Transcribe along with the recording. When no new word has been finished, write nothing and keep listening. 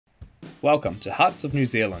Welcome to Huts of New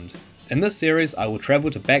Zealand. In this series I will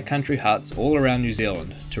travel to backcountry huts all around New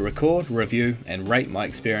Zealand to record, review and rate my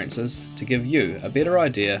experiences to give you a better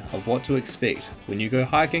idea of what to expect when you go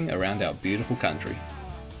hiking around our beautiful country.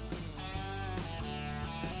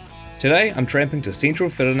 Today I'm tramping to Central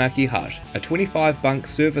Whirinaki Hut, a 25 bunk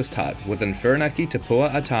serviced hut within Whirinaki te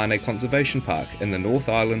Pua-a-tane Conservation Park in the North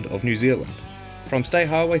Island of New Zealand. From State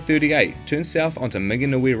Highway 38, turn south onto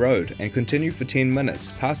Minginui Road and continue for 10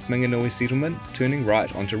 minutes past Minginui Settlement, turning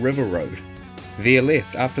right onto River Road. Veer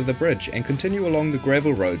left after the bridge and continue along the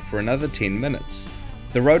gravel road for another 10 minutes.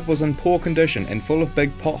 The road was in poor condition and full of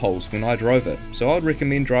big potholes when I drove it, so I'd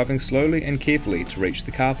recommend driving slowly and carefully to reach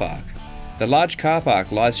the car park. The large car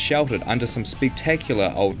park lies sheltered under some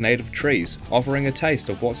spectacular old native trees, offering a taste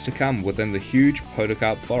of what's to come within the huge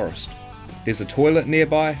podocarp forest. There's a toilet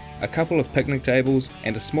nearby, a couple of picnic tables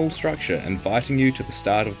and a small structure inviting you to the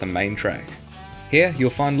start of the main track. Here you'll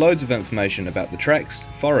find loads of information about the tracks,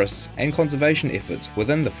 forests and conservation efforts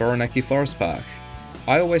within the Whirinaki Forest Park.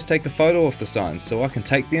 I always take a photo of the signs so I can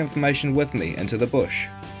take the information with me into the bush.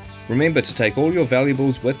 Remember to take all your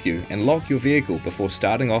valuables with you and lock your vehicle before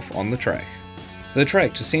starting off on the track. The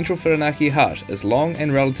trek to Central Whirinaki Hut is long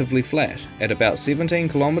and relatively flat, at about 17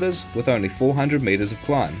 kilometres with only 400 metres of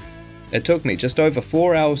climb. It took me just over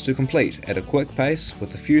 4 hours to complete at a quick pace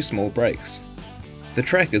with a few small breaks. The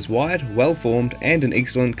track is wide, well formed and in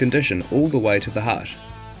excellent condition all the way to the hut.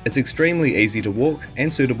 It's extremely easy to walk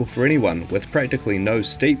and suitable for anyone with practically no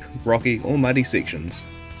steep, rocky or muddy sections.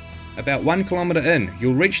 About 1 kilometre in,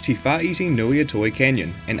 you'll reach Te Whaiti Nui Toi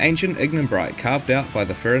Canyon, an ancient ignimbrite carved out by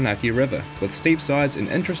the Whirinaki River, with steep sides and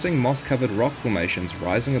interesting moss-covered rock formations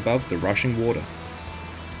rising above the rushing water.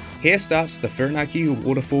 Here starts the Whirinaki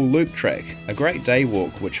Waterfall Loop Track, a great day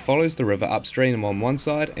walk which follows the river upstream on one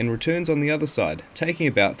side and returns on the other side, taking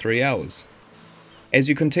about 3 hours. As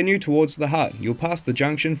you continue towards the hut, you'll pass the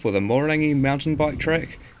junction for the Morangi mountain bike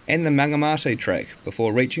track and the Mangamate track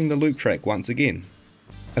before reaching the loop track once again.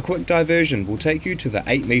 A quick diversion will take you to the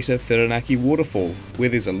 8-metre Whirinaki waterfall, where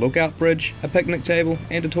there's a lookout bridge, a picnic table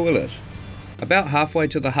and a toilet. About halfway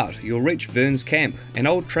to the hut you'll reach Vern's Camp, an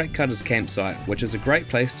old track cutters campsite which is a great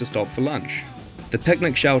place to stop for lunch. The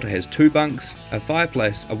picnic shelter has 2 bunks, a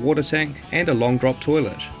fireplace, a water tank and a long drop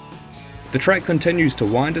toilet. The track continues to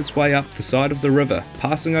wind its way up the side of the river,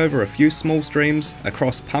 passing over a few small streams,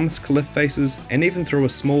 across pumice cliff faces and even through a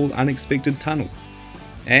small unexpected tunnel.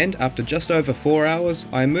 And after just over 4 hours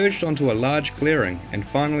I emerged onto a large clearing and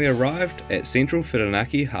finally arrived at Central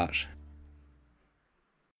Whirinaki Hut.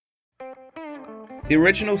 The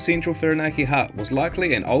original Central Whirinaki Hut was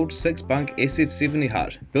likely an old 6-bunk SF70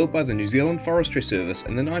 hut built by the New Zealand Forestry Service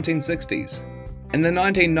in the 1960s. In the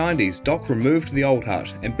 1990s, DOC removed the old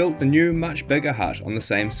hut and built the new, much bigger hut on the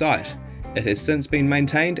same site. It has since been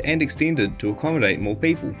maintained and extended to accommodate more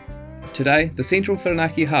people. Today, the Central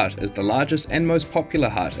Whirinaki Hut is the largest and most popular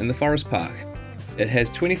hut in the forest park. It has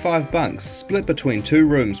 25 bunks split between 2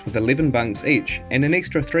 rooms with 11 bunks each and an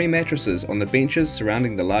extra 3 mattresses on the benches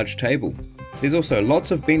surrounding the large table. There's also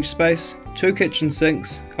lots of bench space, 2 kitchen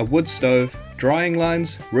sinks, a wood stove, drying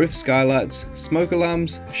lines, roof skylights, smoke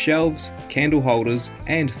alarms, shelves, candle holders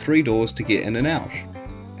and 3 doors to get in and out.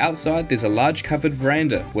 Outside there's a large covered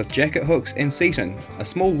veranda with jacket hooks and seating, a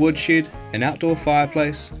small woodshed, an outdoor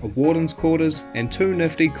fireplace, a warden's quarters and 2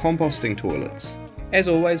 nifty composting toilets. As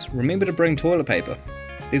always, remember to bring toilet paper.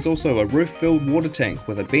 There's also a roof-filled water tank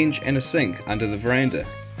with a bench and a sink under the veranda,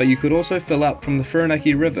 but you could also fill up from the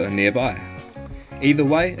Whirinaki River nearby. Either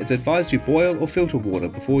way, it's advised you boil or filter water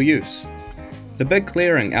before use. The big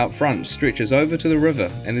clearing out front stretches over to the river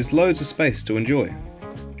and there's loads of space to enjoy.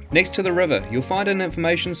 Next to the river, you'll find an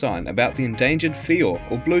information sign about the endangered Whio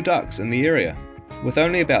or blue ducks in the area. With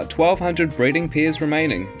only about 1,200 breeding pairs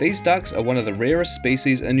remaining, these ducks are one of the rarest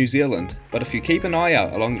species in New Zealand, but if you keep an eye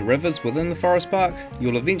out along the rivers within the forest park,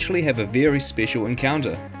 you'll eventually have a very special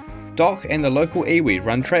encounter. DOC and the local iwi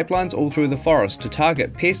run traplines all through the forest to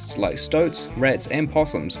target pests like stoats, rats and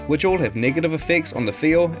possums, which all have negative effects on the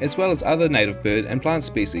Whio as well as other native bird and plant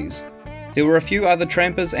species. There were a few other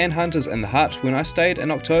trampers and hunters in the hut when I stayed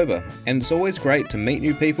in October, and it's always great to meet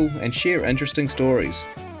new people and share interesting stories.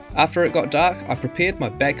 After it got dark, I prepared my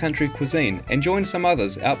backcountry cuisine and joined some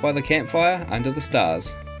others out by the campfire under the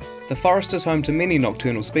stars. The forest is home to many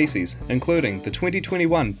nocturnal species, including the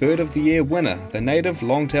 2021 Bird of the Year winner, the native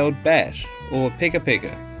long-tailed bat, or peka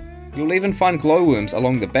peka. You'll even find glowworms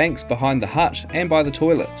along the banks behind the hut and by the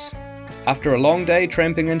toilets. After a long day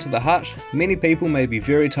tramping into the hut, many people may be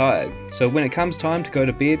very tired, so when it comes time to go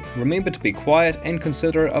to bed, remember to be quiet and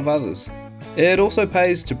considerate of others. It also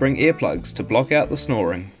pays to bring earplugs to block out the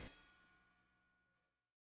snoring.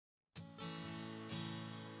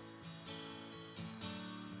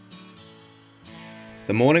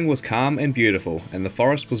 The morning was calm and beautiful, and the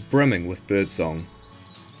forest was brimming with birdsong.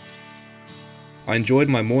 I enjoyed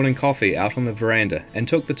my morning coffee out on the veranda and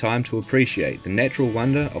took the time to appreciate the natural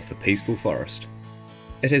wonder of the peaceful forest.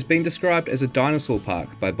 It has been described as a dinosaur park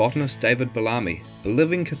by botanist David Bellamy, a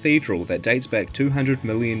living cathedral that dates back 200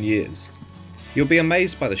 million years. You'll be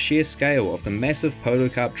amazed by the sheer scale of the massive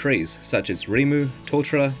podocarp trees such as rimu,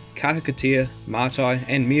 totara, kahikatea, matai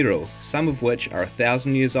and miro, some of which are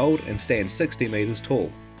 1,000 years old and stand 60 metres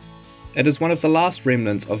tall. It is one of the last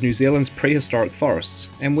remnants of New Zealand's prehistoric forests,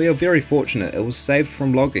 and we are very fortunate it was saved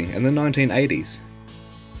from logging in the 1980s.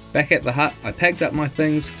 Back at the hut, I packed up my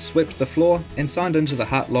things, swept the floor and signed into the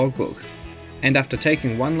hut logbook. And after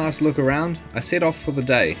taking one last look around, I set off for the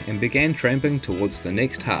day and began tramping towards the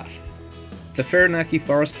next hut. The Whirinaki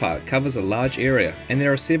Forest Park covers a large area, and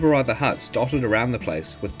there are several other huts dotted around the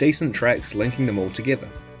place with decent tracks linking them all together.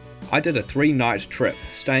 I did a 3-night trip,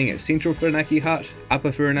 staying at Central Whirinaki Hut,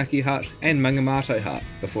 Upper Whirinaki Hut and Minginui Hut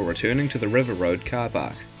before returning to the River Road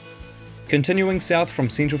carpark. Continuing south from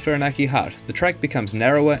Central Whirinaki Hut, the track becomes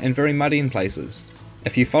narrower and very muddy in places.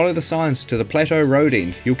 If you follow the signs to the plateau road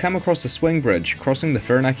end, you'll come across a swing bridge crossing the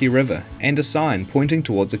Whirinaki River and a sign pointing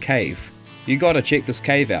towards a cave. You gotta check this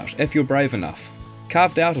cave out if you're brave enough.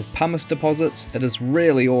 Carved out of pumice deposits, it is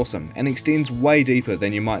really awesome and extends way deeper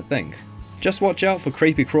than you might think. Just watch out for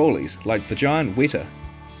creepy crawlies like the giant weta.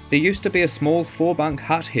 There used to be a small 4-bunk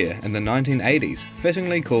hut here in the 1980s,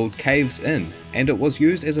 fittingly called Caves Inn, and it was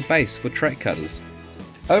used as a base for track cutters.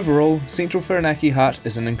 Overall, Central Whirinaki Hut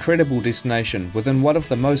is an incredible destination within one of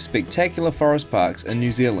the most spectacular forest parks in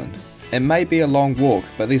New Zealand. It may be a long walk,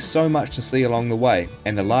 but there's so much to see along the way,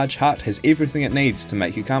 and the large hut has everything it needs to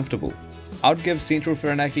make you comfortable. I'd give Central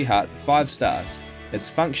Whirinaki Hut 5 stars. It's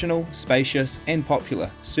functional, spacious and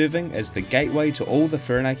popular, serving as the gateway to all the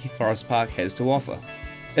Whirinaki Forest Park has to offer.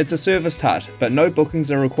 It's a serviced hut, but no bookings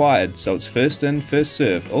are required, so it's first in, first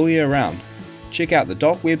served all year round. Check out the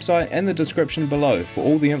dock website in the description below for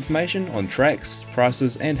all the information on tracks,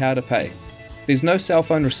 prices and how to pay. There's no cell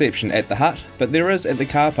phone reception at the hut, but there is at the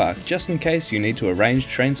car park just in case you need to arrange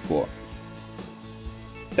transport.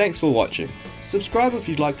 Thanks for watching. Subscribe if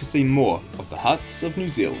you'd like to see more of the huts of New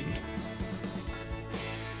Zealand.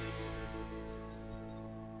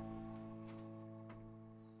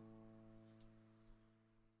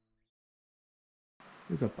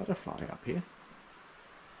 There's a butterfly up here.